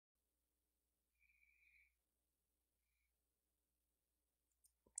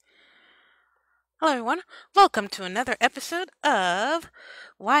Hello, everyone. Welcome to another episode of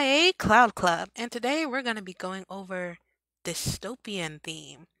YA Cloud Club. And today we're going to be going over dystopian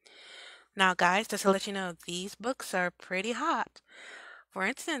theme. Now, guys, just to let you know, these books are pretty hot. For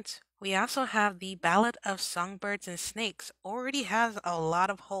instance, we also have the Ballad of Songbirds and Snakes. Already has a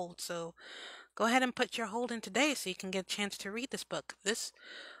lot of hold, so go ahead and put your hold in today so you can get a chance to read this book. This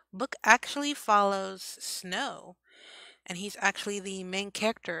book actually follows Snow, and he's actually the main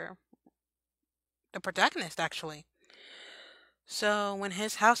character, the protagonist, actually. So when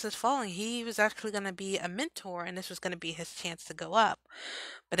his house is falling, he was actually going to be a mentor, and this was going to be his chance to go up.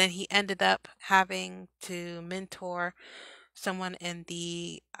 But then he ended up having to mentor someone in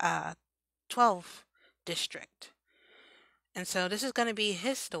the 12 district. And so this is going to be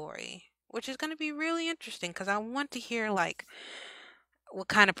his story, which is going to be really interesting because I want to hear like what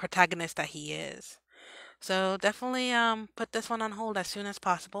kind of protagonist that he is. So definitely put this one on hold as soon as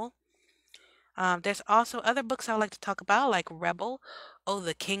possible. There's also other books I would like to talk about, like Rebel, Oh,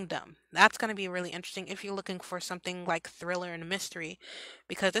 the Kingdom. That's going to be really interesting if you're looking for something like thriller and mystery,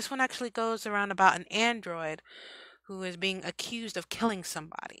 because this one actually goes around about an android who is being accused of killing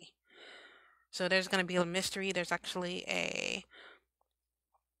somebody. So there's going to be a mystery. There's actually a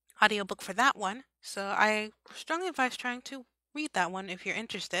audiobook for that one. So I strongly advise trying to read that one if you're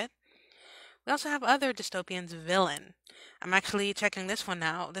interested. We also have other dystopians, Villain. I'm actually checking this one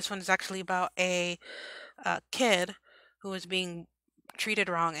out. This one is actually about a kid who was being treated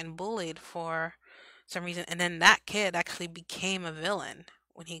wrong and bullied for some reason. And then that kid actually became a villain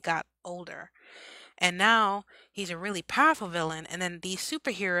when he got older. And now he's a really powerful villain. And then these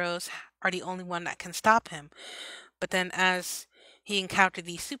superheroes are the only one that can stop him. But then as he encountered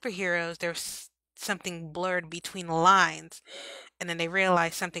these superheroes, there's something blurred between the lines. And then they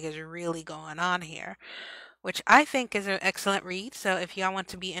realize something is really going on here, which I think is an excellent read. So if y'all want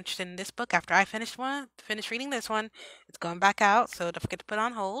to be interested in this book after I finish reading this one, it's going back out, so don't forget to put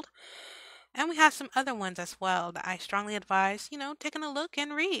on hold. And we have some other ones as well that I strongly advise, taking a look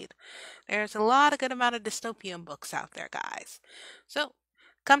and read. There's a lot of good amount of dystopian books out there, guys. So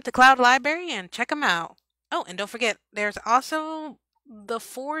come to Cloud Library and check them out. Oh, and don't forget, there's also the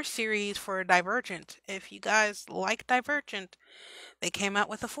 4 series for Divergent. If you guys like Divergent, they came out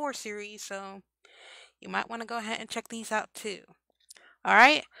with a 4 series, so you might want to go ahead and check these out too. All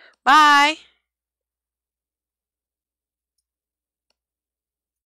right. Bye.